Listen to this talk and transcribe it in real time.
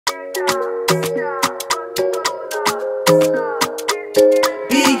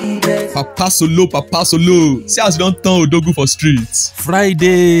Papa Solo. See as you don turn Odogu for streets.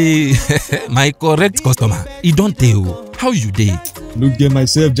 Friday, my correct customer. E don tell. How you dey? No get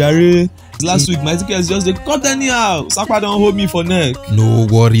myself, jare. Last week, my tickets just dey cut anyhow. Sapa don hold me for neck. No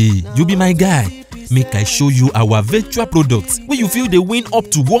worry, you be my guy. Make I show you our virtual products wey you feel dey win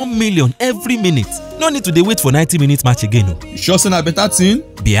up to 1 million every minute. No need to dey wait for 90 minutes match again o. You sure say na better thing?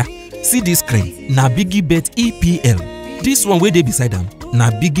 Bia, see dis screen na BIGIBET EPL. Dis one wey dey beside am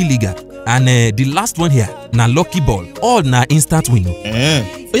na BIGILIGA and the last one here na Lucky Ball. All na instant win o.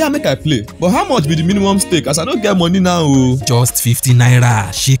 Oya make I play. But how much be the minimum stake as I no get money now o? Just 50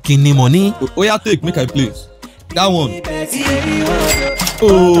 naira shikini money. Oya take make I play. That one.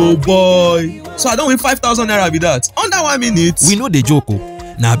 Oh boy. So I don win 5,000 naira be that. Under 1 minute. We no dey joke o.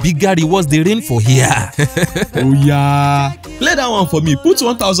 Na bigger rewards dey reign for here. Oya. Play that one for me. Put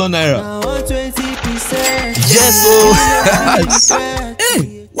 1,000 naira. Yes o.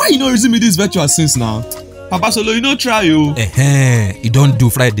 Hey, why you no reason me this virtual since now? Papa Solo, you no try o. E don do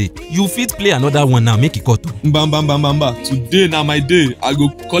Friday. You fit play another one now make e cut o. Mbamba. Today na my day. I go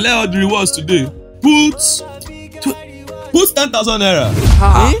collect all the rewards today. Put 10,000 naira.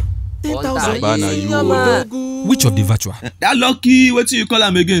 10,000. Which of the virtual? That lucky, wetin you call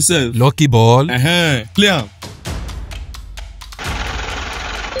am again sef? Lucky Ball. Play am.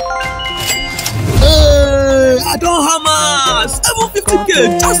 I don hammer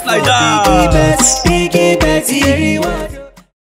 750k just like that. BIGIBET,